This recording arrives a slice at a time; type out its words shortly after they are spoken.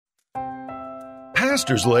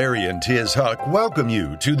Pastors Larry and Tiz Huck welcome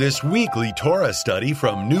you to this weekly Torah study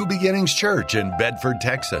from New Beginnings Church in Bedford,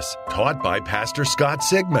 Texas, taught by Pastor Scott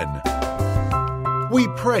Sigmund. We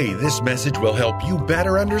pray this message will help you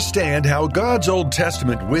better understand how God's Old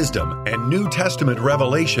Testament wisdom and New Testament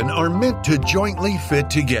revelation are meant to jointly fit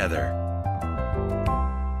together.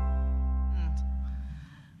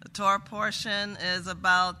 The Torah portion is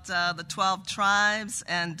about the 12 tribes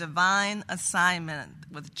and divine assignment,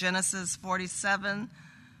 with Genesis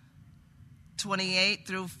 47:28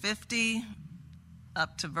 through 50,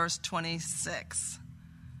 up to verse 26.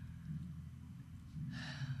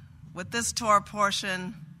 With this Torah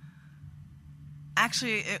portion,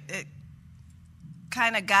 actually it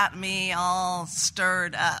kind of got me all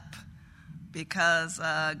stirred up, because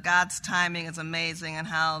God's timing is amazing, and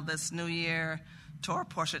how this New Year Torah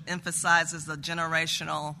portion emphasizes the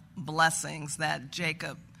generational blessings that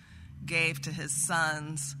Jacob gave to his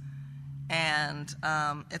sons. And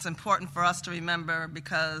it's important for us to remember,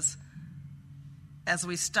 because as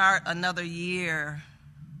we start another year,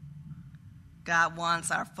 God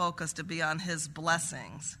wants our focus to be on his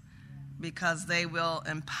blessings, because they will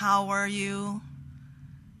empower you,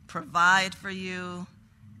 provide for you,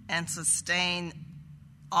 and sustain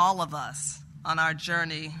all of us on our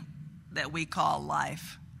journey that we call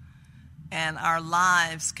life. And our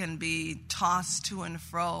lives can be tossed to and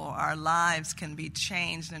fro. Our lives can be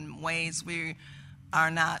changed in ways we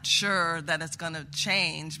are not sure that it's going to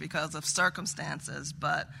change because of circumstances.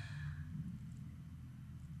 But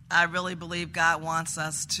I really believe God wants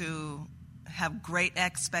us to have great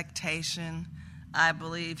expectation. I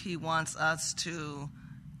believe he wants us to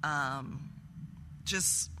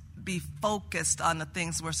just be focused on the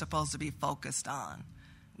things we're supposed to be focused on,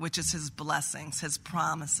 which is his blessings, his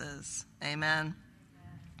promises. Amen.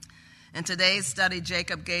 In today's study,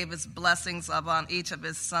 Jacob gave his blessings upon each of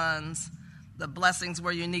his sons. The blessings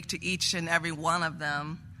were unique to each and every one of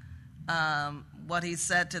them. What he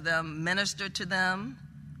said to them ministered to them.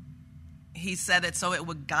 He said it so it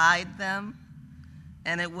would guide them,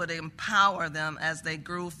 and it would empower them as they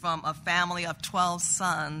grew from a family of 12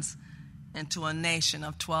 sons into a nation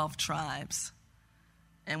of 12 tribes.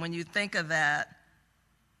 And when you think of that,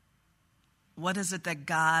 what is it that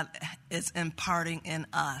God is imparting in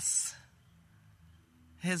us?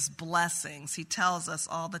 His blessings. He tells us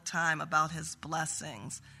all the time about his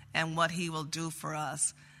blessings and what he will do for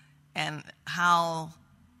us, and how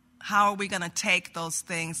are we going to take those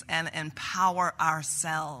things and empower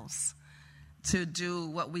ourselves to do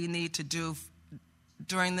what we need to do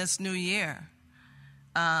during this new year.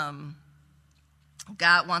 God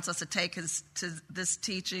wants us to take this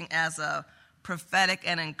teaching as a prophetic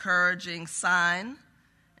and encouraging sign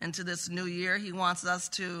into this new year. He wants us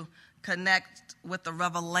to connect with the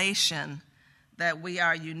revelation that we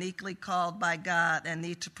are uniquely called by God and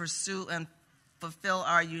need to pursue and fulfill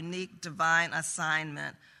our unique divine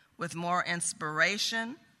assignment with more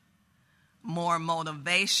inspiration, more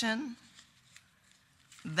motivation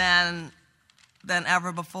than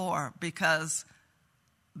ever before, because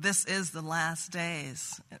this is the last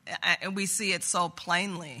days. And we see it so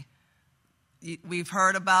plainly. We've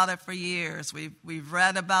heard about it for years. We've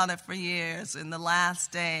read about it for years. In the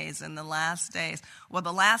last days, in the last days. Well,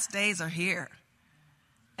 the last days are here.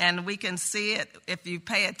 And we can see it if you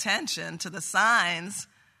pay attention to the signs.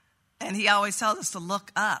 And he always tells us to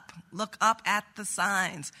look up at the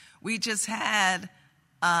signs. We just had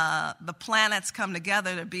the planets come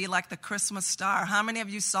together to be like the Christmas star. How many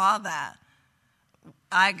of you saw that?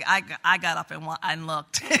 I got up and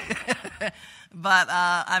looked. But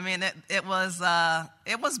I mean, it was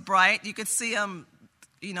bright. You could see them,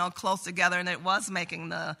 close together, and it was making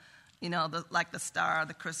the star,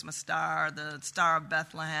 the Christmas star, the Star of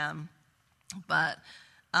Bethlehem. But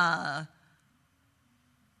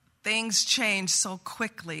things change so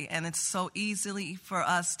quickly, and it's so easily for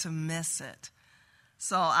us to miss it.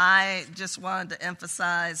 So I just wanted to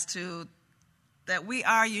emphasize too that we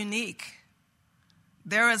are unique.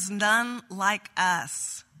 There is none like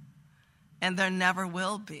us, and there never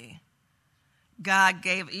will be. God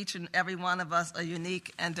gave each and every one of us a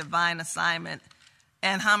unique and divine assignment.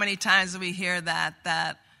 And how many times do we hear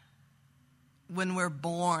that when we're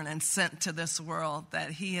born and sent to this world, that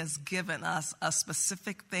he has given us a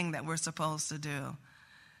specific thing that we're supposed to do?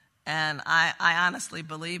 And I honestly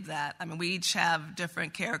believe that. I mean, we each have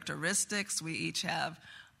different characteristics. We each have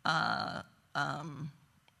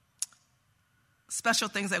special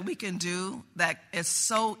things that we can do that is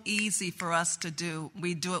so easy for us to do.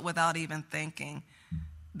 We do it without even thinking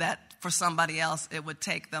that for somebody else it would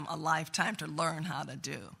take them a lifetime to learn how to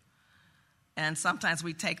do. And sometimes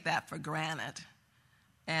we take that for granted.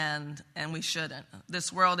 and we shouldn't.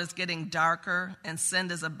 This world is getting darker and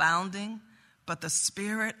sin is abounding, but the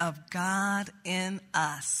Spirit of God in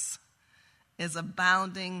us is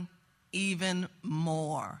abounding even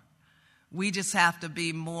more. We just have to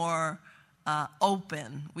be more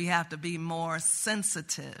open. We have to be more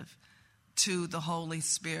sensitive to the Holy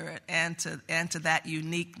Spirit and to that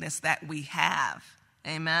uniqueness that we have.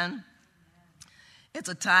 Amen? It's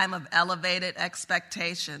a time of elevated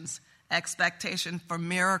expectations. Expectation for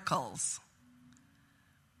miracles,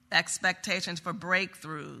 expectations for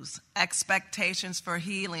breakthroughs, expectations for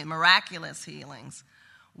healing, miraculous healings.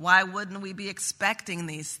 Why wouldn't we be expecting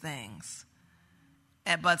these things?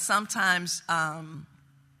 But sometimes,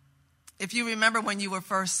 if you remember when you were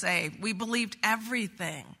first saved, we believed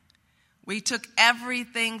everything. We took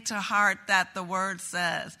everything to heart that the Word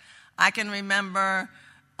says. I can remember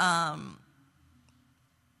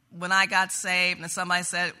when I got saved and somebody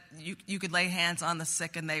said, you could lay hands on the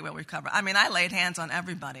sick and they will recover. I mean, I laid hands on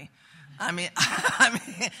everybody. I mean,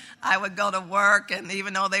 I would go to work, and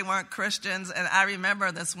even though they weren't Christians, and I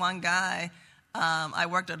remember this one guy, I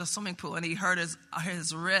worked at a swimming pool, and he hurt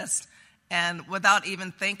his wrist. And without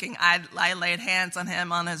even thinking, I laid hands on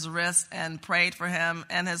him on his wrist and prayed for him,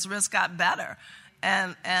 and his wrist got better.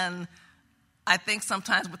 And I think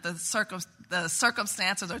sometimes with the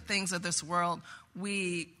circumstances or things of this world,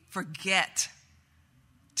 we forget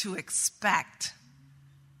to expect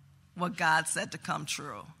what God said to come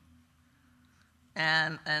true.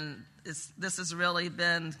 And this has really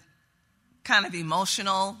been kind of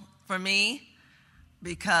emotional for me,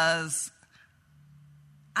 because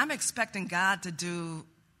I'm expecting God to do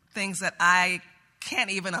things that I can't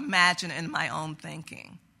even imagine in my own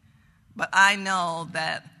thinking. But I know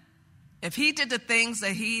that if he did the things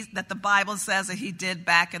that the Bible says that he did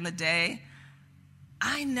back in the day,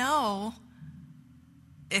 I know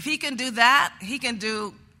if he can do that, he can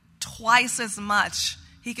do twice as much.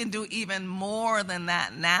 He can do even more than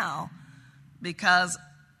that now, because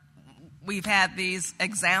we've had these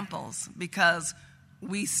examples, because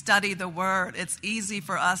we study the Word. It's easy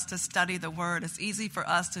for us to study the Word. It's easy for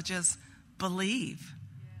us to just believe.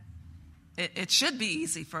 It should be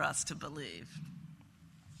easy for us to believe.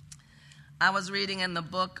 I was reading in the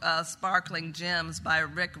book Sparkling Gems by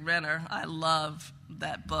Rick Renner. I love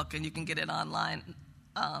that book, and you can get it online.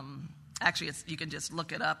 Actually, you can just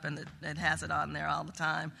look it up, and it has it on there all the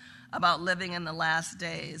time, about living in the last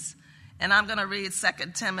days. And I'm going to read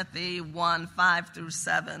 2 Timothy 1, 5 through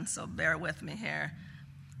 7, so bear with me here.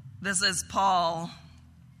 This is Paul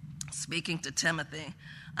speaking to Timothy.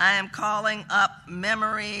 I am calling up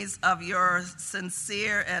memories of your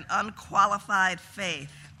sincere and unqualified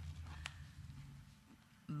faith,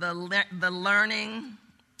 the learning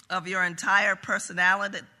of your entire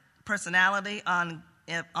personality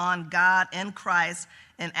on God in Christ,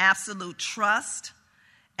 in absolute trust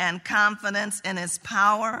and confidence in his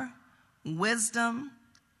power, wisdom,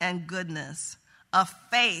 and goodness, a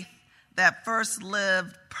faith that first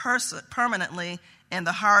lived permanently in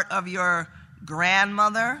the heart of your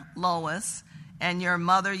grandmother, Lois, and your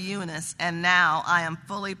mother, Eunice, and now I am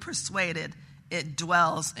fully persuaded it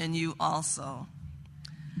dwells in you also.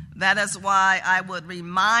 That is why I would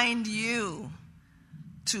remind you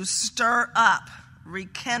to stir up,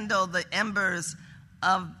 rekindle the embers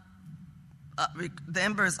of,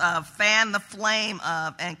 fan the flame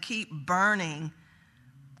of, and keep burning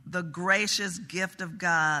the gracious gift of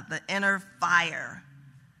God, the inner fire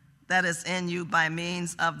that is in you by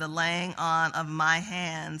means of the laying on of my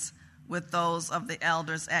hands with those of the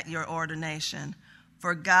elders at your ordination.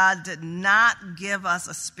 For God did not give us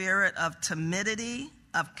a spirit of timidity,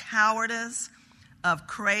 of cowardice, of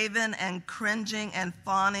craven and cringing and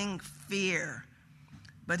fawning fear,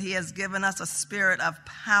 but he has given us a spirit of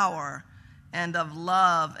power and of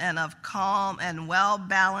love and of calm and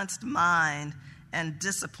well-balanced mind and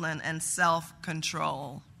discipline and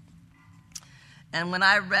self-control. And when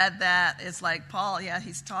I read that, it's like, Paul, yeah,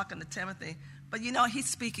 he's talking to Timothy, but he's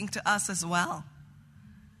speaking to us as well.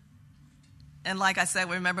 And like I said,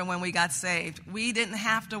 remember when we got saved, we didn't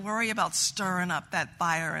have to worry about stirring up that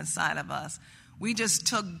fire inside of us. We just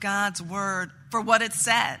took God's word for what it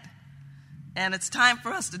said. And it's time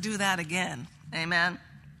for us to do that again. Amen.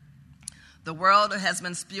 The world has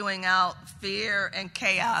been spewing out fear and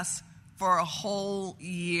chaos for a whole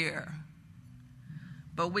year.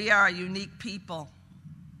 But we are a unique people.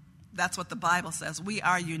 That's what the Bible says. We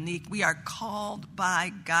are unique. We are called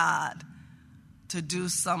by God to do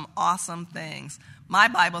some awesome things. My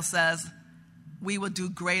Bible says we will do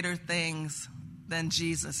greater things than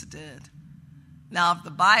Jesus did. Now, if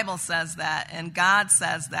the Bible says that and God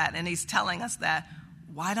says that and he's telling us that,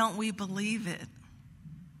 why don't we believe it?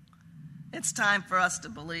 It's time for us to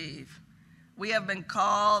believe. We have been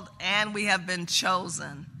called and we have been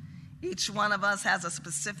chosen. Each one of us has a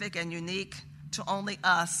specific and unique to only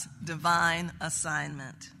us divine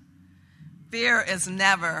assignment. Fear is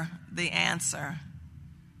never the answer.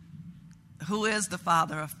 Who is the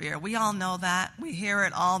father of fear? We all know that. We hear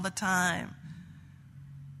it all the time.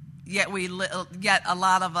 Yet a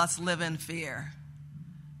lot of us live in fear.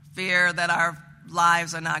 Fear that our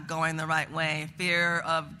lives are not going the right way. Fear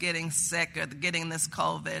of getting sick or getting this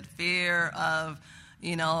COVID. Fear of,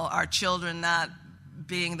 our children not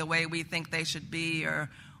being the way we think they should be,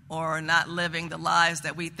 or not living the lives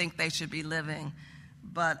that we think they should be living.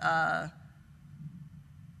 But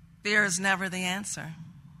fear is never the answer.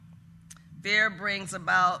 Fear brings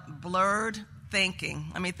about blurred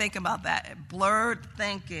thinking. I mean, think about that. Blurred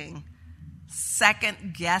thinking,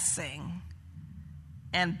 second guessing,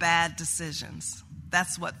 and bad decisions.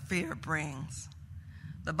 That's what fear brings.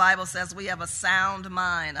 The Bible says we have a sound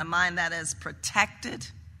mind, a mind that is protected,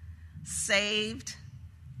 saved,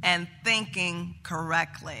 and thinking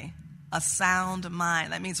correctly. A sound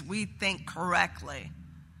mind. That means we think correctly,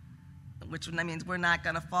 which means we're not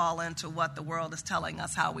going to fall into what the world is telling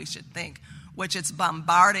us how we should think, which is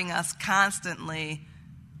bombarding us constantly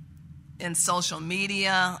in social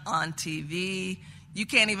media, on TV. You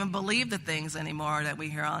can't even believe the things anymore that we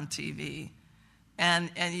hear on TV. And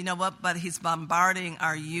you know what? But he's bombarding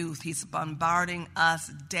our youth. He's bombarding us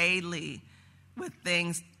daily with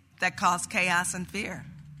things that cause chaos and fear.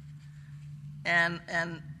 And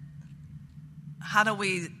how do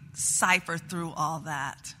we cipher through all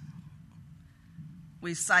that?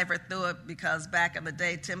 We cipher through it because back in the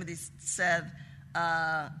day, Timothy said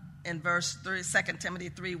in verse 3, 2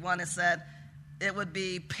 Timothy 3:1, it said, it would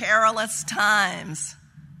be perilous times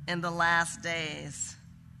in the last days.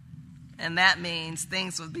 And that means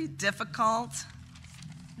things would be difficult,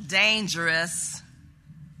 dangerous,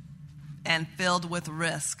 and filled with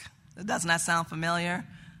risk. Doesn't that sound familiar?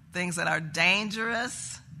 Things that are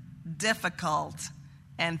dangerous, difficult,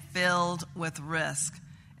 and filled with risk.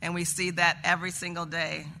 And we see that every single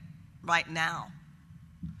day right now.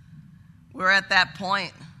 We're at that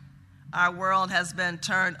point. Our world has been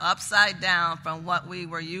turned upside down from what we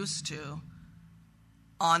were used to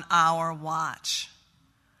on our watch.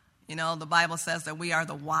 The Bible says that we are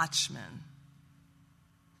the watchmen.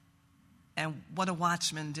 And what do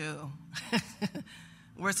watchmen do?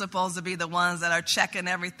 We're supposed to be the ones that are checking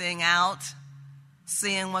everything out,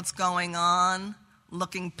 seeing what's going on,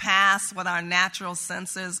 looking past what our natural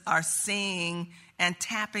senses are seeing and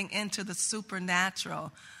tapping into the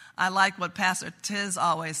supernatural. I like what Pastor Tiz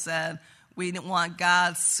always said. We want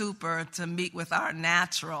God's super to meet with our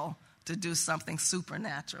natural to do something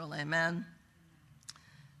supernatural. Amen?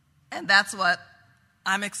 And that's what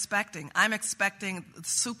I'm expecting. I'm expecting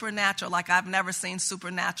supernatural like I've never seen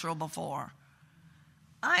supernatural before.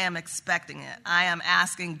 I am expecting it. I am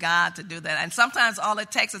asking God to do that. And sometimes all it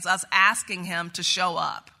takes is us asking him to show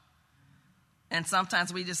up. And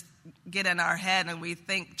sometimes we just get in our head and we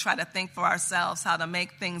try to think for ourselves how to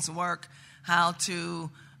make things work, how to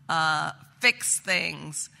fix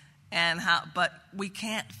things, but we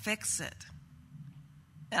can't fix it.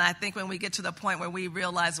 And I think when we get to the point where we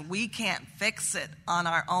realize we can't fix it on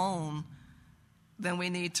our own, then we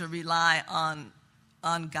need to rely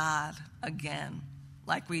on God again,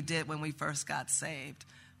 like we did when we first got saved.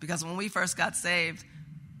 Because when we first got saved,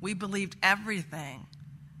 we believed everything.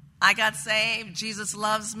 I got saved. Jesus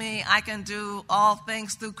loves me. I can do all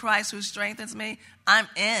things through Christ who strengthens me. I'm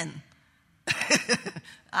in.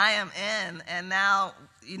 I am in. And now,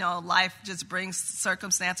 life just brings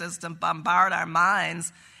circumstances to bombard our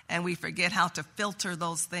minds, and we forget how to filter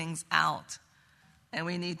those things out. And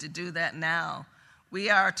we need to do that now.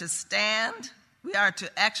 We are to stand. We are to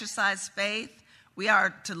exercise faith. We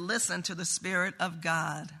are to listen to the Spirit of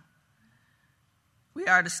God. We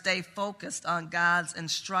are to stay focused on God's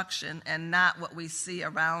instruction and not what we see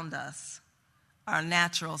around us, our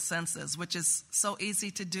natural senses, which is so easy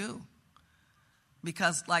to do.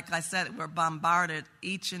 Because, like I said, we're bombarded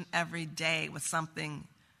each and every day with something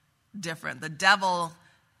different. The devil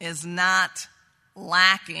is not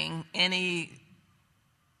lacking any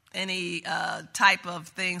type of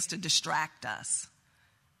things to distract us.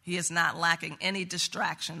 He is not lacking any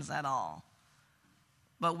distractions at all.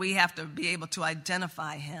 But we have to be able to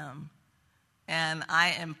identify him. And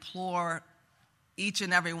I implore each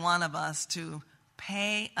and every one of us to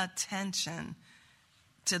pay attention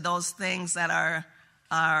to those things that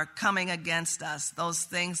are coming against us, those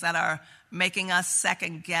things that are making us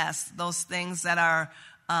second guess, those things that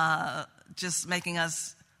are just making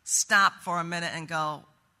us stop for a minute and go,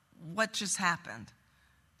 what just happened?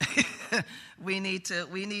 We need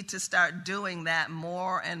to start doing that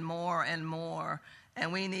more and more and more.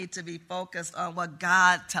 And we need to be focused on what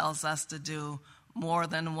God tells us to do more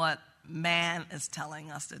than what man is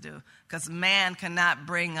telling us to do. Because man cannot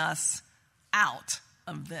bring us out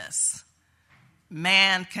of this.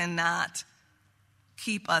 Man cannot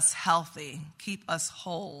keep us healthy, keep us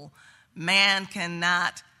whole. Man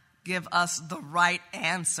cannot give us the right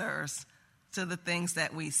answers to the things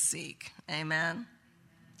that we seek. Amen.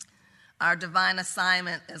 Our divine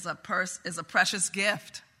assignment is a precious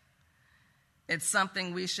gift. It's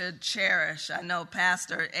something we should cherish. I know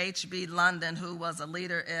Pastor H.B. London, who was a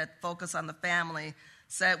leader at Focus on the Family,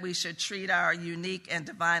 said we should treat our unique and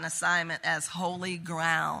divine assignment as holy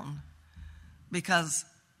ground because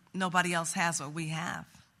nobody else has what we have.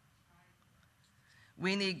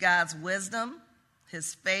 We need God's wisdom,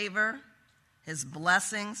 his favor, his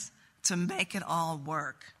blessings to make it all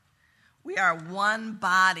work. We are one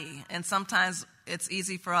body, and sometimes it's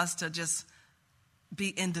easy for us to just be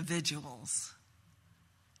individuals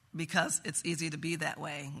because it's easy to be that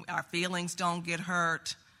way. Our feelings don't get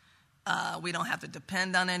hurt. We don't have to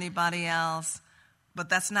depend on anybody else. But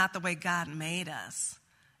that's not the way God made us.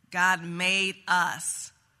 God made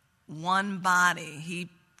us one body. He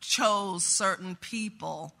chose certain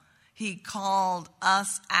people. He called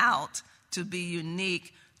us out to be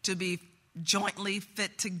unique, to be jointly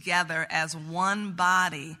fit together as one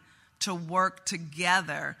body, to work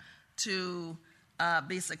together, to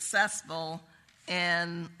be successful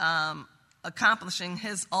in accomplishing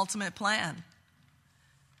his ultimate plan.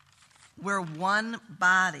 We're one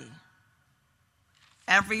body.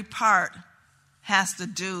 Every part has to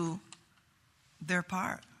do their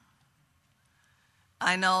part.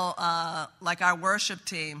 I know, like our worship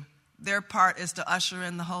team, their part is to usher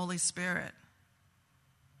in the Holy Spirit.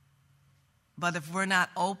 But if we're not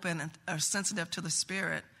open or sensitive to the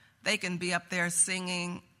Spirit, they can be up there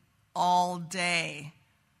singing all day.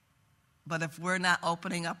 But if we're not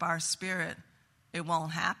opening up our spirit, it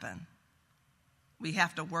won't happen. We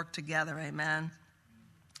have to work together, amen?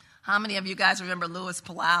 How many of you guys remember Louis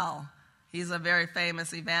Palau? He's a very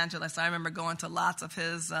famous evangelist. I remember going to lots of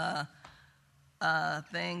his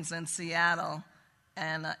things in Seattle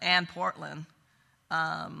and Portland.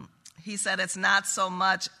 He said it's not so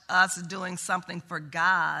much us doing something for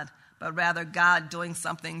God, but rather God doing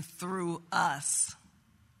something through us.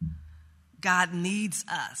 God needs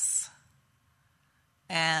us.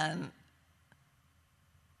 And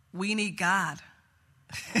we need God.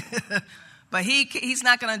 But he's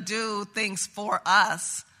not going to do things for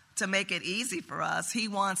us to make it easy for us. He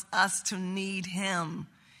wants us to need him.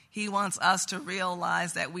 He wants us to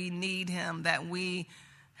realize that we need him, that we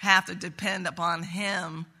have to depend upon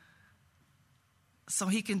him so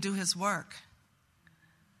he can do his work.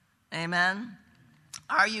 Amen?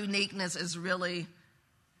 Our uniqueness is really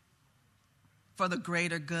for the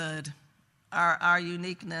greater good. Our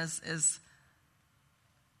uniqueness is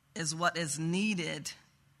what is needed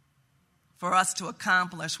for us to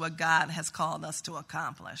accomplish what God has called us to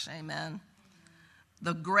accomplish. Amen.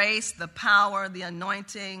 The grace, the power, the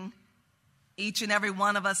anointing, each and every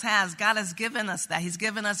one of us has. God has given us that. He's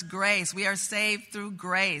given us grace. We are saved through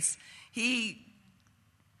grace. He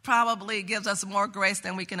probably gives us more grace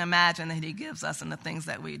than we can imagine that he gives us in the things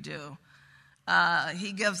that we do.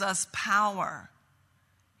 He gives us power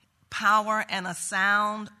and a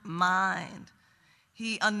sound mind.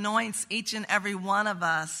 He anoints each and every one of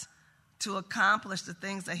us to accomplish the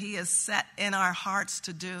things that he has set in our hearts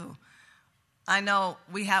to do. I know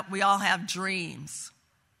we all have dreams,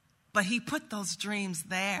 but he put those dreams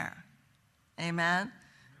there. Amen?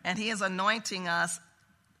 And he is anointing us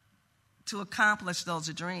to accomplish those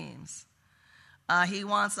dreams. He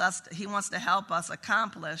wants to help us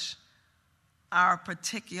accomplish our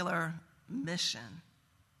particular mission.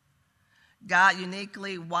 God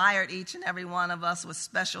uniquely wired each and every one of us with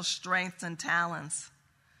special strengths and talents.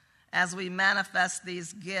 As we manifest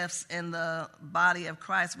these gifts in the body of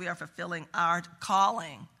Christ, we are fulfilling our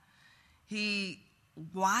calling. He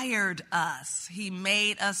wired us. He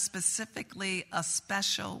made us specifically a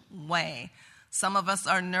special way. Some of us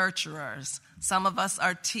are nurturers. Some of us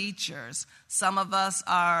are teachers. Some of us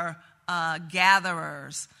are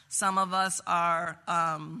gatherers. Some of us are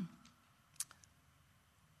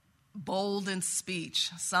bold in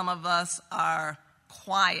speech. Some of us are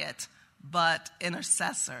quiet but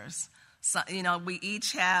intercessors. So, we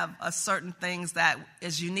each have a certain things that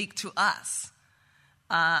is unique to us.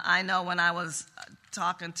 I know when I was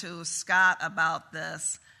talking to Scott about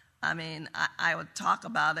this, I would talk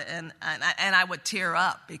about it and I would tear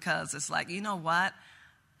up because it's like, you know what?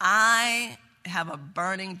 I have a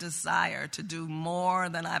burning desire to do more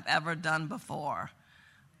than I've ever done before.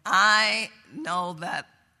 I know that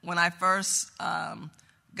when I first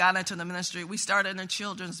got into the ministry, we started in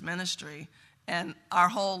children's ministry, and our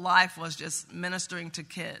whole life was just ministering to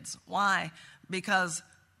kids. Why? Because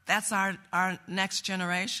that's our next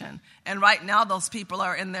generation. And right now, those people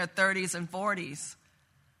are in their 30s and 40s,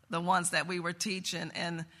 the ones that we were teaching.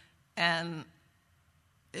 And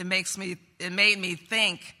it made me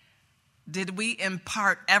think, did we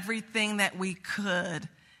impart everything that we could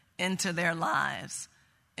into their lives,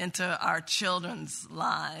 into our children's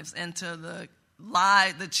lives, into the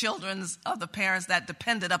children's of the parents that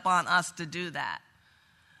depended upon us to do that?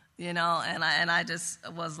 You know, and I just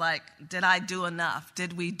was like, did I do enough?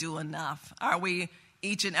 Did we do enough? Are we,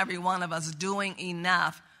 each and every one of us, doing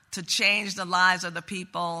enough to change the lives of the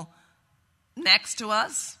people next to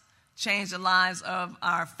us, change the lives of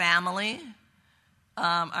our family?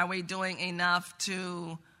 Are we doing enough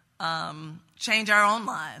to change our own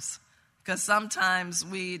lives? Because sometimes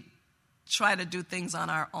we try to do things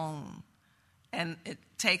on our own, and it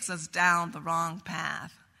takes us down the wrong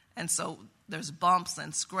path. And so there's bumps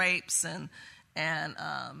and scrapes and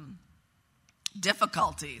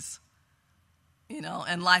difficulties, you know,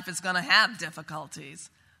 and life is going to have difficulties.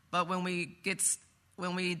 But when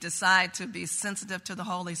we decide to be sensitive to the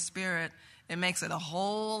Holy Spirit, it makes it a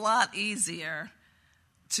whole lot easier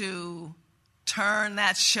to turn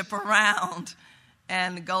that ship around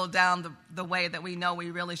and go down the way that we know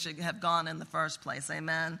we really should have gone in the first place.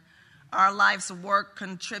 Amen. Our life's work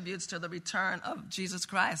contributes to the return of Jesus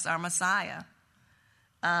Christ, our Messiah.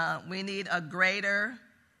 We need a greater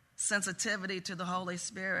sensitivity to the Holy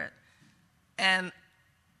Spirit. And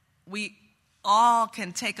we all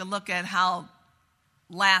can take a look at how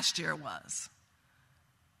last year was.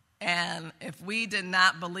 And if we did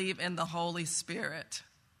not believe in the Holy Spirit,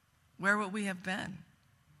 where would we have been?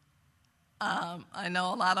 I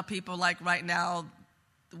know a lot of people, like right now,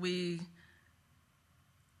 we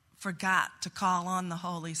forgot to call on the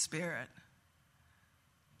Holy Spirit.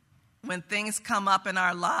 When things come up in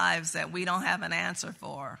our lives that we don't have an answer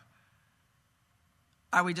for,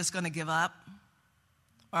 are we just going to give up?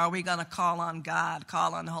 Or are we going to call on God,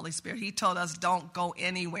 call on the Holy Spirit? He told us don't go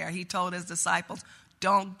anywhere. He told his disciples,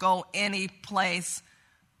 don't go any place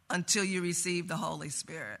until you receive the Holy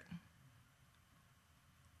Spirit.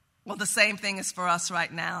 Well, the same thing is for us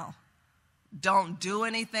right now. Don't do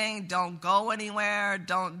anything. Don't go anywhere.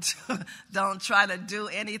 Don't try to do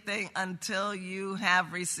anything until you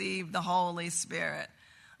have received the Holy Spirit,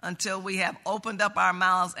 until we have opened up our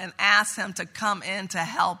mouths and asked him to come in to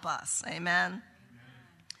help us. Amen?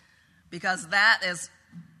 Because that is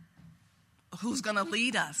who's going to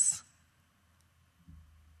lead us.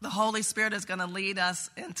 The Holy Spirit is going to lead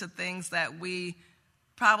us into things that we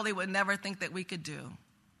probably would never think that we could do,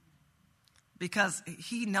 because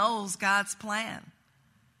he knows God's plan.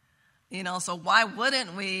 You know, so why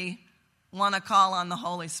wouldn't we want to call on the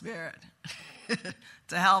Holy Spirit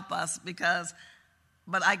to help us?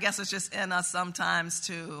 But I guess it's just in us sometimes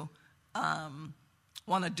to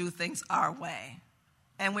want to do things our way.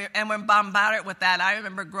 And we're bombarded with that. I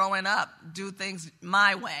remember growing up, do things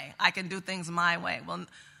my way. I can do things my way. Well,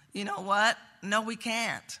 you know what? No, we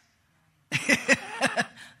can't.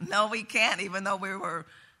 No, we can't, even though we were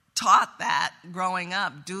taught that growing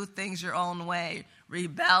up. Do things your own way.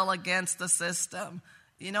 Rebel against the system.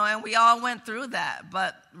 You know, and we all went through that.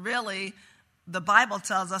 But really, the Bible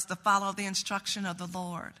tells us to follow the instruction of the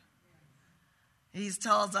Lord. He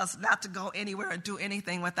tells us not to go anywhere and do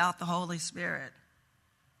anything without the Holy Spirit.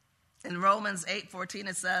 In Romans 8:14,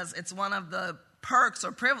 it says it's one of the perks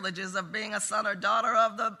or privileges of being a son or daughter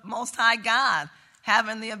of the Most High God,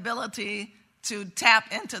 having the ability to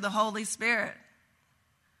tap into the Holy Spirit.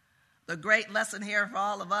 The great lesson here for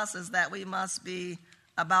all of us is that we must be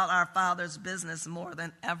about our Father's business more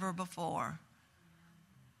than ever before.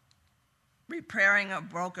 Repairing a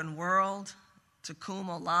broken world, Tikkun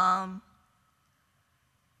Olam.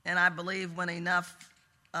 And I believe when enough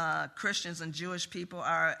Christians and Jewish people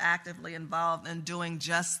are actively involved in doing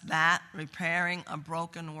just that, repairing a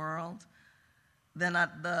broken world, then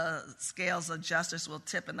the scales of justice will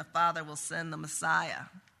tip and the Father will send the Messiah.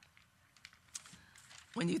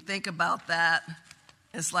 When you think about that,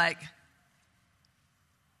 it's like,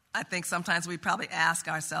 I think sometimes we probably ask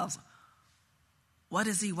ourselves, what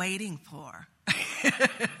is he waiting for?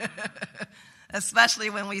 Especially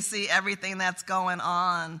when we see everything that's going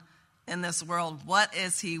on in this world. What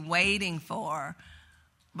is he waiting for?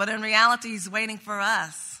 But in reality, he's waiting for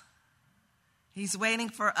us. He's waiting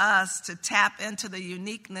for us to tap into the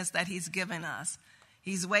uniqueness that he's given us.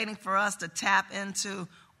 He's waiting for us to tap into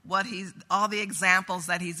all the examples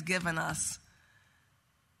that he's given us.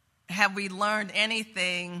 Have we learned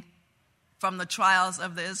anything from the trials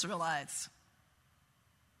of the Israelites?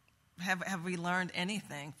 Have we learned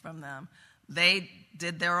anything from them? They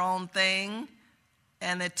did their own thing,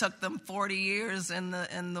 and it took them 40 years in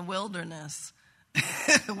the wilderness.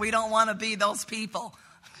 We don't want to be those people.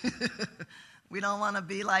 We don't want to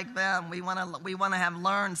be like them. We want to have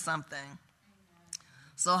learned something.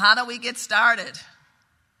 So how do we get started?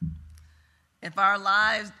 If our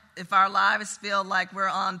lives feel like we're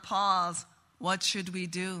on pause, what should we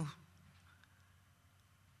do?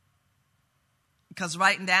 Because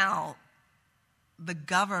right now, the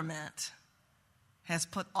government has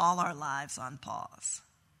put all our lives on pause.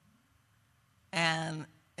 And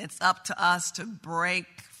it's up to us to break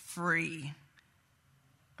free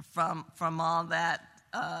from all that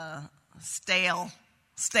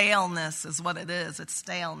staleness is what it is. It's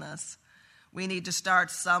staleness. We need to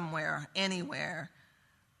start somewhere, anywhere.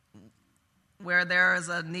 Where there is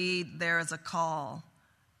a need, there is a call.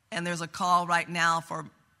 And there's a call right now for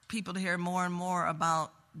people to hear more and more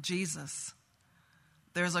about Jesus.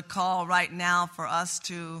 There's a call right now for us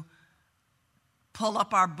to pull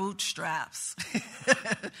up our bootstraps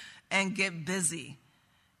and get busy.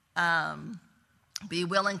 Be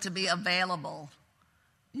willing to be available.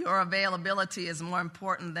 Your availability is more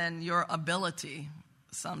important than your ability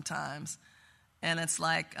sometimes. And it's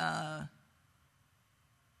like, I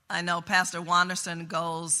know Pastor Wanderson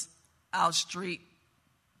goes out street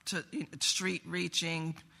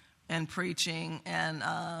reaching and preaching,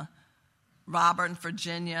 and Robert in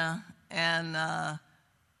Virginia, and I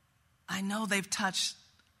know they've touched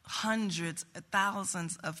hundreds,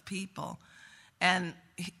 thousands of people. And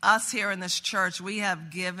us here in this church, we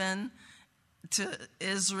have given to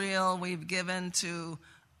Israel, we've given to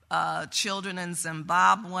children in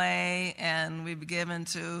Zimbabwe, and we've given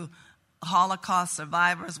to Holocaust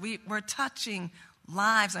survivors. We're touching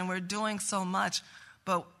lives, and we're doing so much.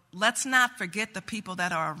 But let's not forget the people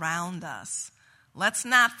that are around us. Let's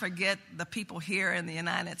not forget the people here in the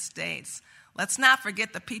United States. Let's not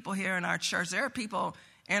forget the people here in our church. There are people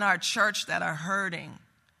in our church that are hurting.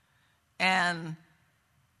 And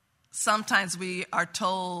sometimes we are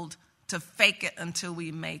told to fake it until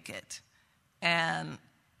we make it. And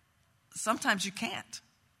sometimes you can't.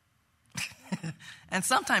 And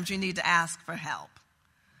sometimes you need to ask for help.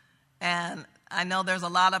 And I know there's a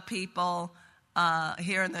lot of people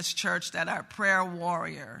here in this church that are prayer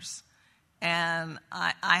warriors. And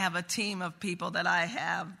I have a team of people that I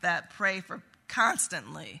have that pray for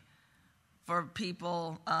constantly for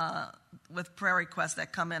people with prayer requests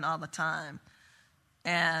that come in all the time.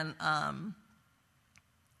 And I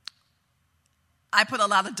put a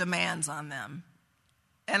lot of demands on them.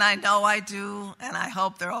 And I know I do, and I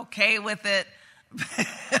hope they're okay with it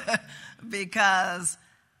because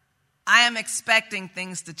I am expecting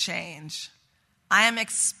things to change. I am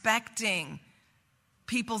expecting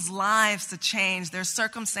people's lives to change, their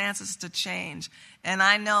circumstances to change. And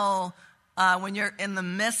I know when you're in the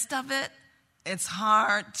midst of it, it's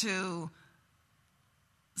hard to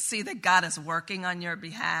see that God is working on your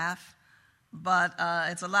behalf. But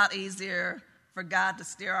it's a lot easier for God to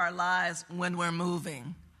steer our lives when we're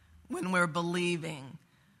moving, when we're believing,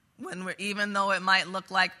 even though it might look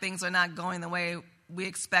like things are not going the way we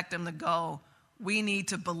expect them to go, we need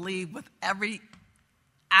to believe with every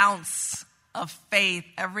ounce of faith,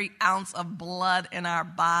 every ounce of blood in our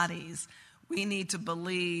bodies. We need to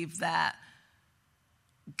believe that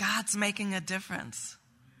God's making a difference.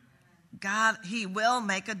 God, He will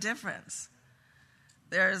make a difference.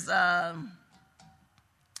 There's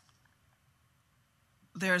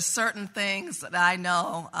certain things that I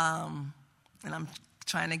know, and I'm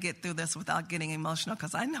trying to get through this without getting emotional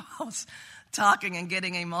because I know I was talking and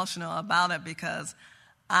getting emotional about it because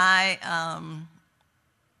I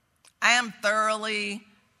am thoroughly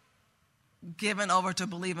given over to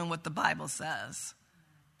believing what the Bible says.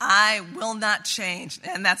 I will not change,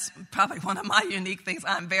 and that's probably one of my unique things.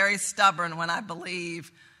 I'm very stubborn when I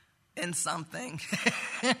believe in something.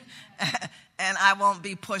 And I won't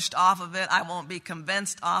be pushed off of it. I won't be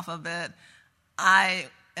convinced off of it. I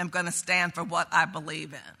am going to stand for what I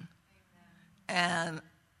believe in. And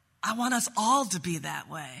I want us all to be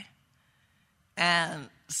that way. And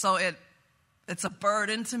so it's a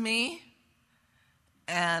burden to me.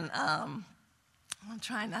 And I'm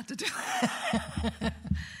trying not to do it.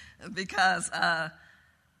 Because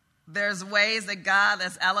there's ways that God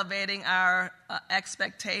is elevating our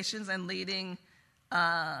expectations and leading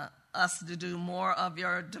us to do more of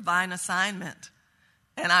your divine assignment.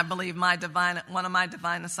 And I believe one of my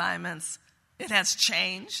divine assignments, it has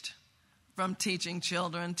changed from teaching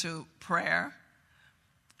children to prayer.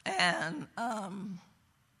 And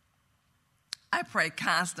I pray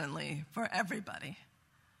constantly for everybody,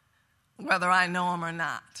 whether I know them or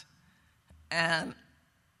not. And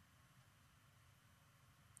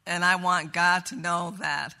I want God to know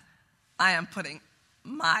that I am putting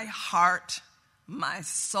my heart, my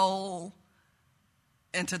soul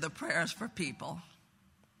into the prayers for people.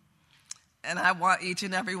 And I want each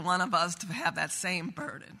and every one of us to have that same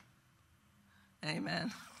burden.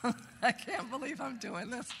 Amen. I can't believe I'm doing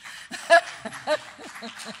this.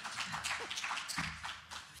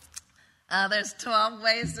 There's 12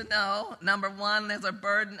 ways to know. Number 1, there's a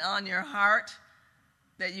burden on your heart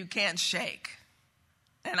that you can't shake.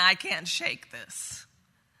 And I can't shake this.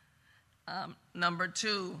 Number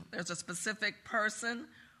 2, there's a specific person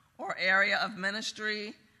or area of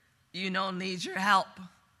ministry you know needs your help.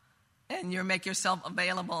 And you make yourself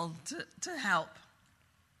available to help.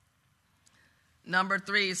 Number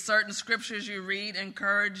 3, certain scriptures you read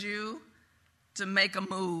encourage you to make a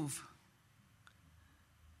move.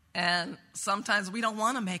 And sometimes we don't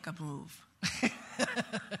want to make a move.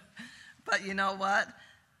 But you know what?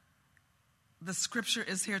 The scripture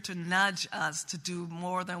is here to nudge us to do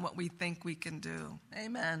more than what we think we can do.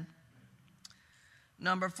 Amen.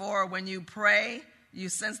 Number 4, when you pray, you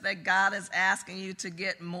sense that God is asking you to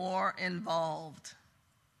get more involved.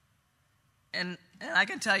 And I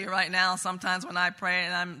can tell you right now, sometimes when I pray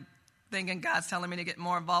and I'm thinking God's telling me to get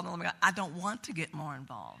more involved, I don't want to get more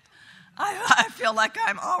involved. I feel like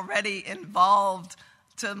I'm already involved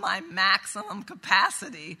to my maximum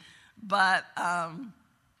capacity, but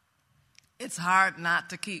it's hard not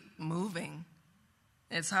to keep moving.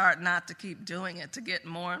 It's hard not to keep doing it, to get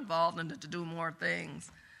more involved and to do more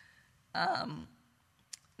things.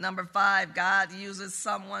 Number 5, God uses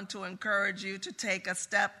someone to encourage you to take a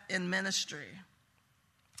step in ministry.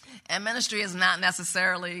 And ministry is not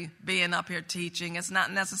necessarily being up here teaching. It's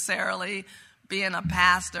not necessarily being a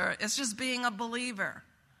pastor. It's just being a believer.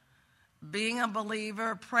 Being a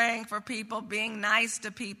believer, praying for people, being nice to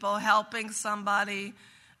people, helping somebody.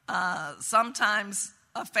 Sometimes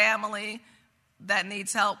a family that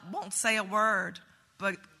needs help won't say a word,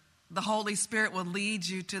 but the Holy Spirit will lead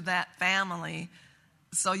you to that family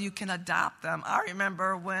so you can adopt them. I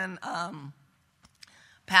remember when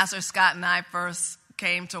Pastor Scott and I first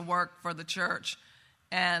came to work for the church,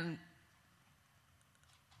 and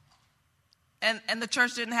the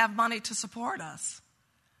church didn't have money to support us.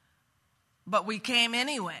 But we came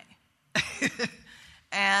anyway.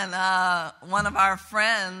 And one of our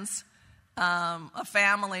friends, a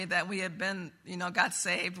family that we had been, got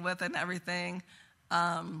saved with and everything,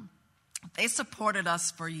 they supported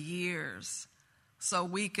us for years so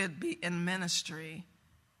we could be in ministry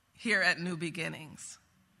here at New Beginnings.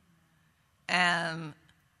 And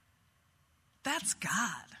that's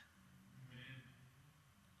God.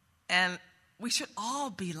 And we should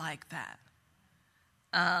all be like that.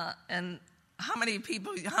 And how many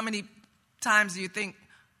times do you think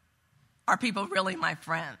are people really my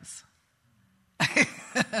friends?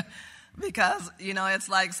 Because, it's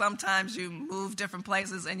like sometimes you move different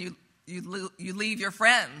places and you leave your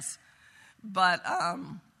friends. But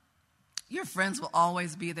your friends will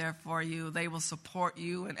always be there for you. They will support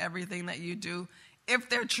you in everything that you do if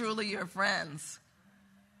they're truly your friends.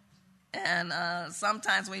 And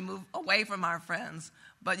sometimes we move away from our friends.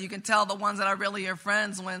 But you can tell the ones that are really your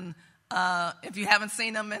friends when if you haven't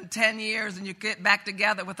seen them in 10 years and you get back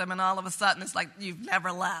together with them and all of a sudden it's like you've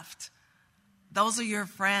never left. Those are your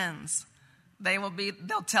friends.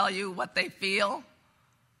 They'll tell you what they feel,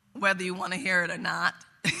 whether you want to hear it or not.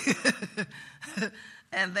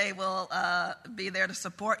 And they will be there to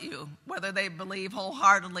support you, whether they believe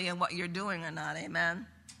wholeheartedly in what you're doing or not. Amen.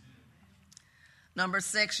 Number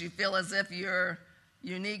 6, you feel as if your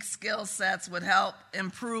unique skill sets would help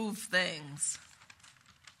improve things.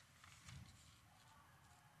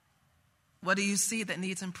 What do you see that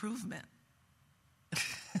needs improvement?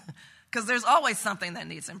 Because there's always something that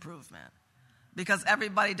needs improvement. Because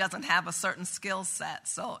everybody doesn't have a certain skill set.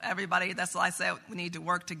 So everybody, that's why I said we need to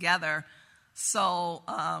work together. So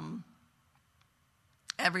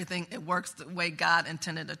everything, it works the way God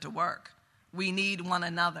intended it to work. We need one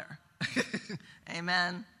another.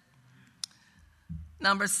 Amen.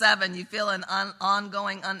 Number 7, you feel an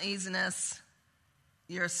ongoing uneasiness.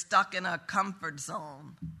 You're stuck in a comfort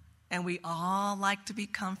zone. And we all like to be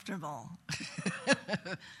comfortable.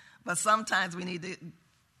 But sometimes we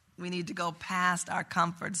need to go past our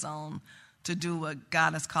comfort zone to do what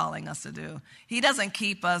God is calling us to do. He doesn't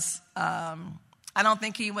keep us, I don't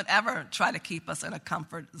think he would ever try to keep us in a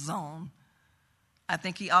comfort zone. I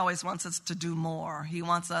think he always wants us to do more. He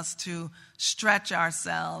wants us to stretch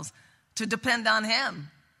ourselves, to depend on him.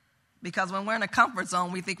 Because when we're in a comfort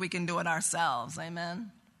zone, we think we can do it ourselves.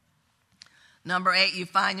 Amen? Number 8, you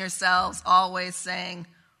find yourselves always saying,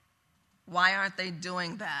 why aren't they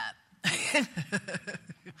doing that?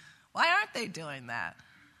 Why aren't they doing that?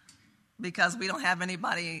 Because we don't have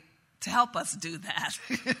anybody to help us do that.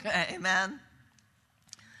 Amen?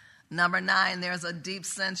 Number 9, there's a deep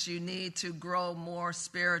sense you need to grow more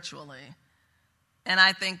spiritually. And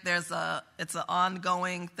I think it's an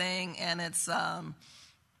ongoing thing, and it's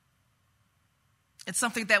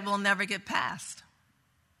something that we'll never get past.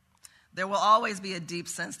 There will always be a deep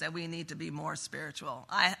sense that we need to be more spiritual.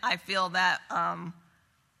 I feel that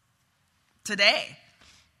today,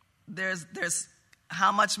 there's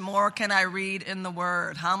how much more can I read in the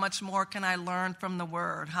Word? How much more can I learn from the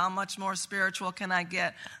Word? How much more spiritual can I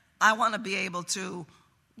get? I want to be able to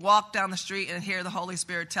walk down the street and hear the Holy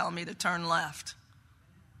Spirit tell me to turn left.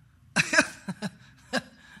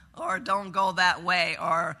 Or don't go that way,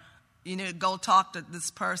 or go talk to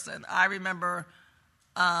this person. I remember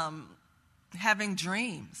having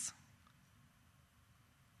dreams.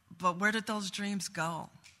 But where did those dreams go?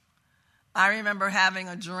 I remember having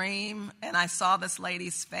a dream, and I saw this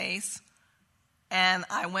lady's face, and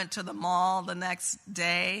I went to the mall the next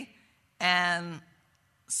day and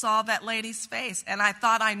saw that lady's face, and I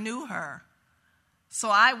thought I knew her. So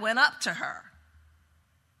I went up to her,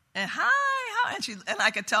 and hi, and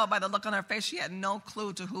I could tell by the look on her face she had no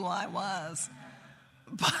clue to who I was.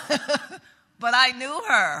 But I knew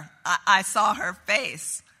her. I saw her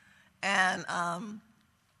face. And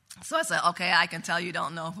so I said, okay, I can tell you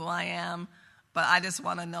don't know who I am, but I just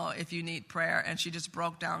want to know if you need prayer. And she just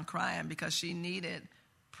broke down crying because she needed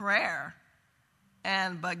prayer.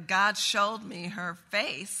 But God showed me her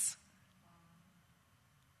face.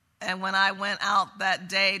 And when I went out that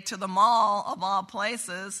day to the mall, of all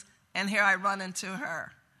places, and here I run into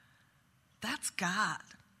her. That's God.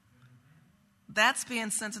 That's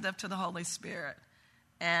being sensitive to the Holy Spirit.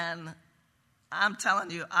 And I'm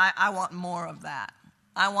telling you, I want more of that.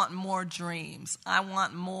 I want more dreams. I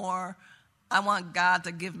want God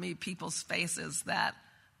to give me people's faces that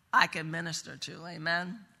I can minister to.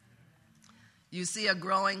 Amen? You see a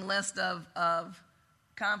growing list of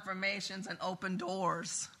confirmations and open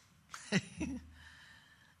doors.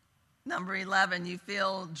 Number 11, you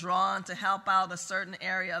feel drawn to help out a certain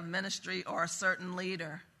area of ministry or a certain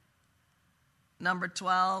leader. Number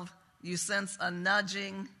 12, you sense a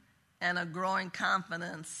nudging and a growing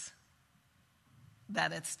confidence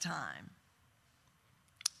that it's time.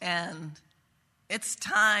 And it's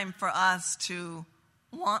time for us to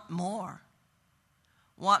want more.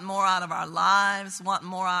 Want more out of our lives, want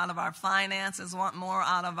more out of our finances, want more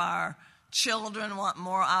out of our children, want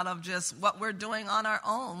more out of just what we're doing on our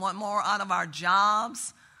own, want more out of our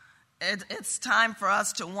jobs. It's time for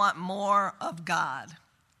us to want more of God,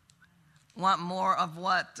 want more of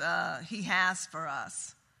what he has for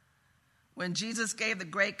us. When Jesus gave the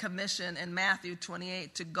Great Commission in Matthew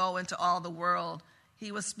 28 to go into all the world,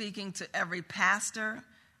 he was speaking to every pastor,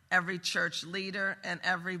 every church leader, and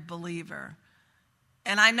every believer.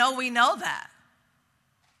 And I know we know that.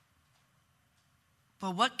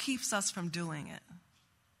 But what keeps us from doing it?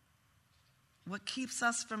 What keeps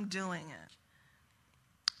us from doing it?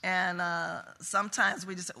 And sometimes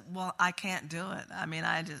we just say, well, I can't do it. I mean,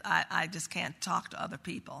 I just can't talk to other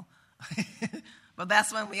people. But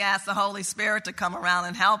that's when we ask the Holy Spirit to come around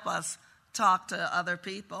and help us talk to other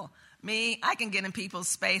people. Me, I can get in people's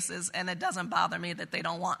spaces, and it doesn't bother me that they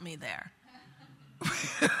don't want me there.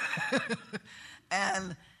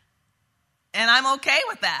 And I'm okay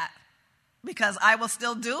with that, because I will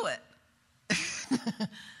still do it.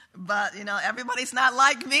 But, everybody's not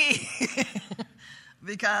like me.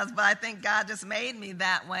 But I think God just made me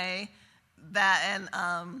that way, that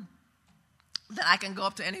I can go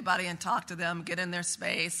up to anybody and talk to them, get in their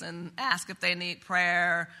space and ask if they need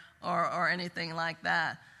prayer or anything like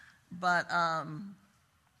that. But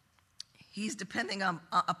he's depending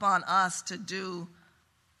upon us to do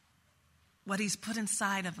what he's put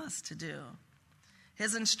inside of us to do.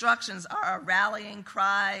 His instructions are a rallying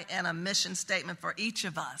cry and a mission statement for each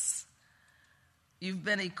of us. You've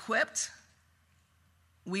been equipped.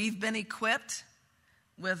 We've been equipped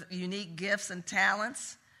with unique gifts and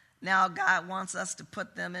talents. Now God wants us to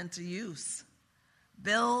put them into use.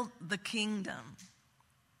 Build the kingdom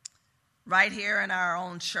right here in our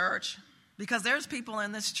own church, because there's people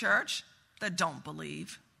in this church that don't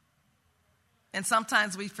believe. And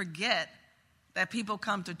sometimes we forget that people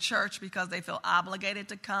come to church because they feel obligated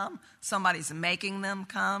to come. Somebody's making them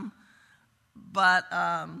come. But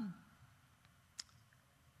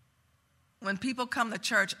when people come to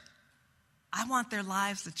church, I want their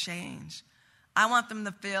lives to change. I want them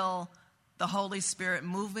to feel the Holy Spirit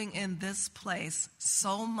moving in this place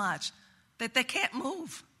so much that they can't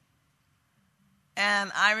move.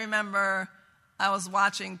 And I remember I was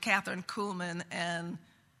watching Catherine Kuhlman, and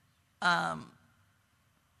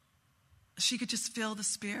she could just feel the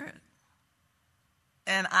Spirit.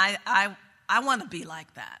 And I want to be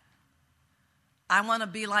like that. I want to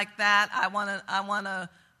be like that. I want to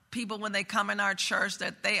people, when they come in our church,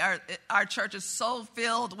 that our church is so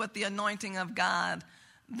filled with the anointing of God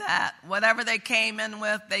that whatever they came in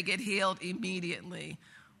with, they get healed immediately.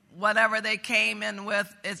 Whatever they came in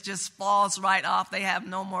with, it just falls right off. They have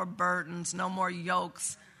no more burdens, no more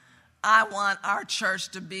yokes. I want our church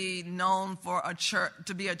to be known for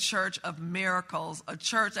to be a church of miracles, a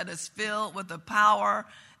church that is filled with the power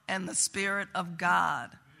and the Spirit of God.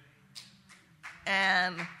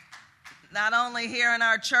 And not only here in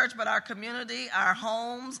our church, but our community, our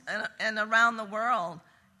homes, and around the world.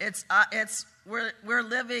 We're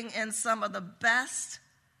living in some of the best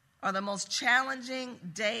or the most challenging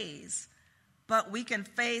days, but we can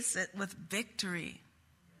face it with victory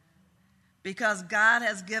because God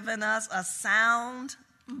has given us a sound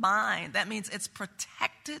mind. That means it's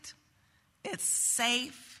protected, it's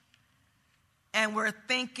safe, and we're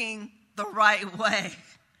thinking the right way.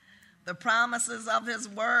 The promises of His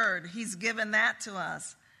Word, He's given that to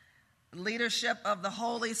us. Leadership of the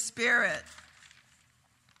Holy Spirit.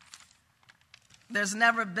 There's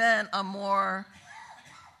never been a more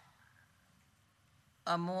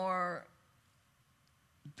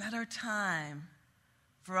better time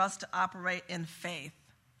for us to operate in faith,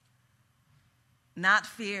 not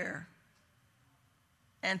fear,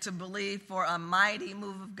 and to believe for a mighty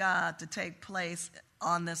move of God to take place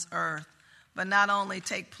on this earth. But not only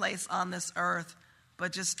take place on this earth,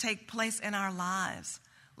 but just take place in our lives.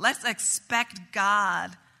 Let's expect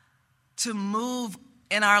God to move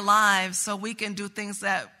in our lives so we can do things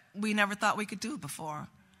that we never thought we could do before.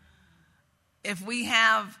 If we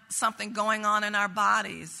have something going on in our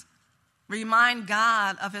bodies, remind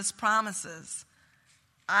God of His promises.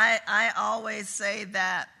 I always say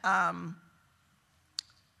that I'm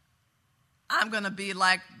going to be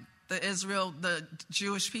like the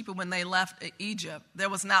Jewish people when they left Egypt. There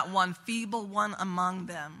was not one feeble one among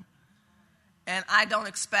them. And I don't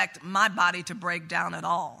expect my body to break down at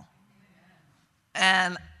all.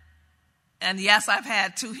 And yes, I've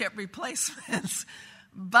had 2 hip replacements,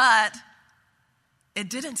 but it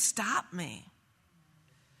didn't stop me.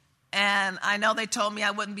 And I know they told me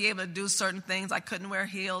I wouldn't be able to do certain things. I couldn't wear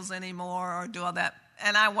heels anymore or do all that.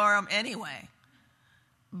 And I wore them anyway.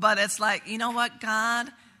 But it's like, you know what, God?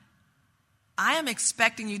 I am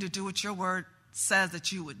expecting you to do what your word says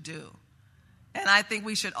that you would do. And I think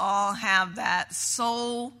we should all have that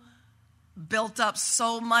so built up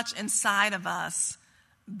so much inside of us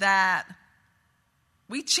that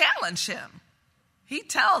we challenge Him. He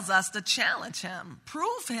tells us to challenge Him,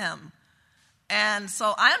 prove Him. And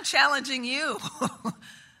so I am challenging you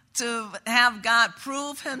to have God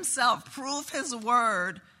prove Himself, prove His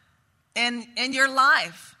word in your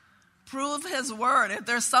life. Prove His word. If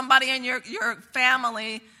there's somebody in your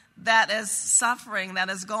family that is suffering, that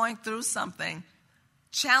is going through something,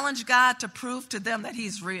 challenge God to prove to them that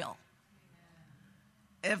He's real.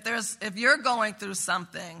 If you're going through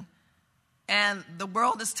something and the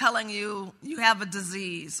world is telling you you have a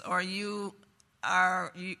disease or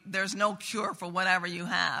there's no cure for whatever you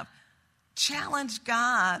have, challenge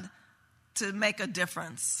God to make a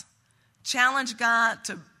difference. Challenge God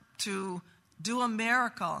to do a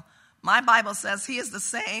miracle. My Bible says He is the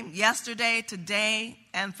same yesterday, today,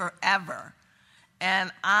 and forever.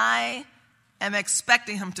 And I am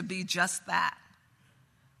expecting Him to be just that.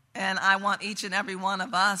 And I want each and every one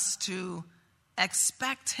of us to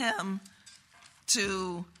expect Him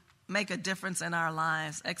to make a difference in our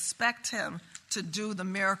lives. Expect Him to do the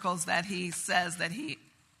miracles that He says that He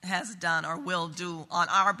has done or will do on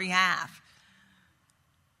our behalf.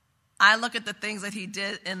 I look at the things that He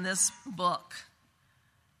did in this book,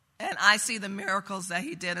 and I see the miracles that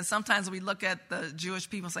He did. And sometimes we look at the Jewish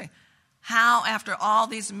people and say, how, after all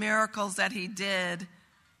these miracles that He did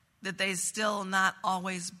they still not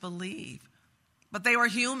always believe? But they were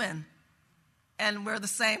human, and we're the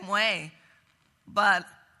same way. But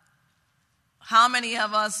how many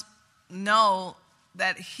of us know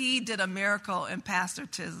that He did a miracle in Pastor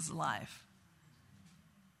Tiz's life?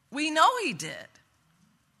 We know He did.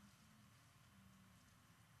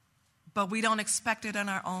 But we don't expect it in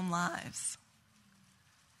our own lives.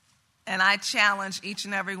 And I challenge each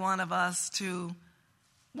and every one of us to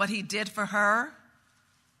what He did for her,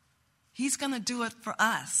 He's going to do it for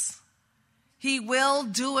us. He will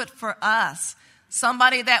do it for us.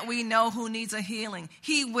 Somebody that we know who needs a healing,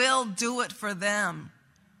 he will do it for them.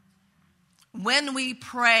 When we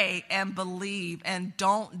pray and believe and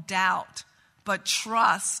don't doubt, but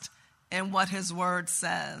trust in what his word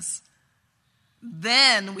says,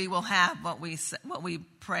 then we will have what we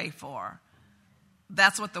pray for.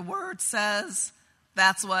 That's what the word says.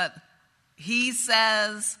 That's what he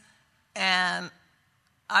says. And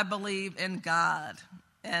I believe in God.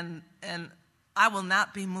 And I will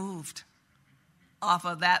not be moved off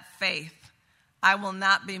of that faith. I will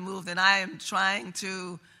not be moved. And I am trying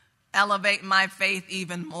to elevate my faith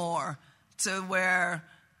even more to where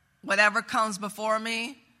whatever comes before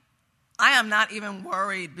me, I am not even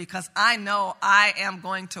worried because I know I am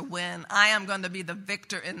going to win. I am going to be the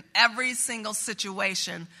victor in every single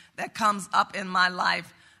situation that comes up in my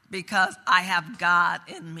life because I have God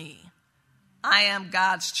in me. I am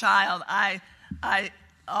God's child. I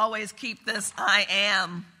always keep this I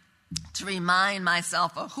am to remind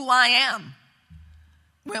myself of who I am.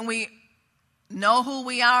 When we know who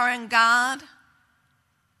we are in God,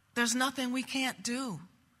 there's nothing we can't do.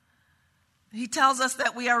 He tells us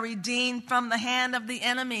that we are redeemed from the hand of the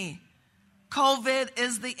enemy. COVID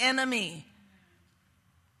is the enemy.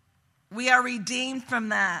 We are redeemed from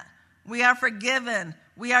that. We are forgiven.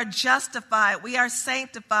 We are justified. We are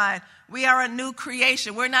sanctified. We are a new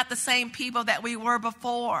creation. We're not the same people that we were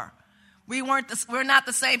before. We're not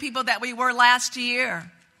the same people that we were last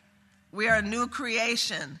year. We are a new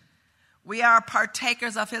creation. We are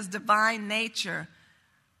partakers of his divine nature.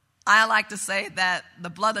 I like to say that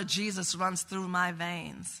the blood of Jesus runs through my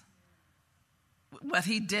veins. What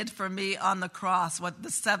he did for me on the cross, what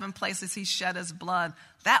the 7 places he shed his blood,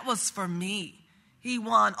 that was for me. He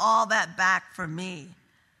won all that back for me.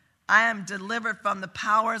 I am delivered from the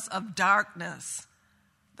powers of darkness.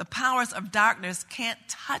 The powers of darkness can't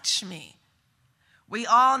touch me. We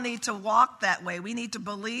all need to walk that way. We need to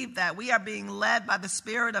believe that. We are being led by the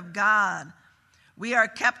Spirit of God. We are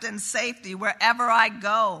kept in safety wherever I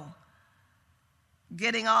go,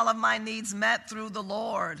 getting all of my needs met through the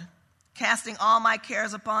Lord, casting all my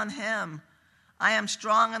cares upon him. I am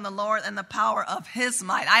strong in the Lord and the power of his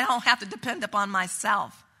might. I don't have to depend upon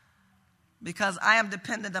myself because I am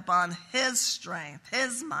dependent upon his strength,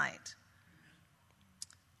 his might.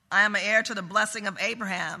 I am an heir to the blessing of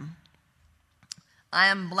Abraham. I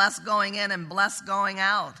am blessed going in and blessed going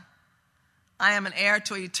out. I am an heir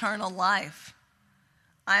to eternal life.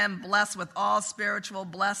 I am blessed with all spiritual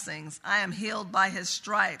blessings. I am healed by his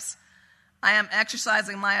stripes. I am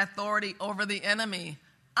exercising my authority over the enemy.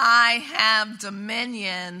 I have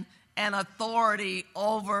dominion and authority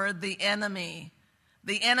over the enemy.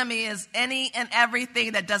 The enemy is any and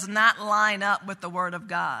everything that does not line up with the word of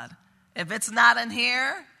God. If it's not in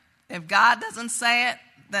here, if God doesn't say it,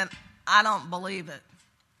 then I don't believe it.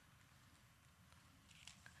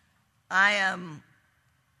 I am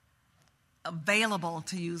available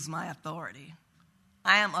to use my authority.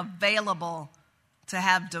 I am available to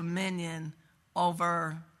have dominion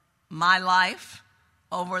over my life,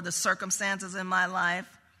 over the circumstances in my life.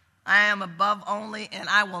 I am above only, and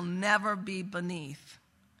I will never be beneath.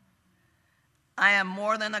 I am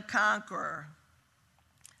more than a conqueror.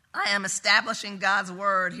 I am establishing God's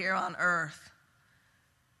word here on earth.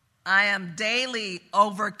 I am daily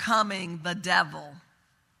overcoming the devil.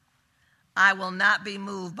 I will not be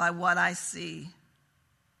moved by what I see,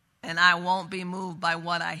 and I won't be moved by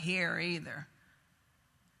what I hear either.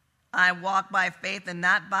 I walk by faith and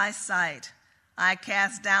not by sight. I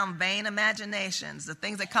cast down vain imaginations, the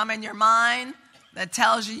things that come in your mind that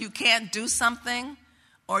tells you can't do something,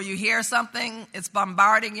 or you hear something, it's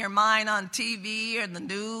bombarding your mind on TV or the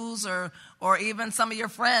news or even some of your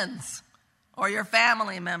friends or your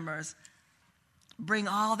family members. Bring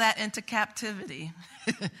all that into captivity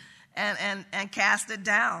and cast it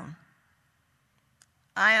down.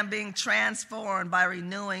 I am being transformed by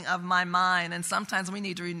renewing of my mind, and sometimes we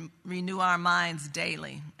need to renew our minds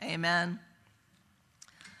daily. Amen.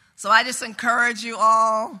 So I just encourage you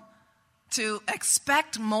all to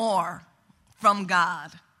expect more from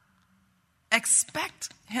God. Expect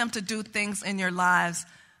him to do things in your lives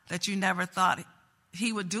that you never thought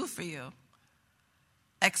he would do for you.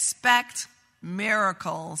 Expect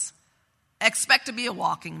miracles. Expect to be a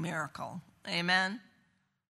walking miracle. Amen.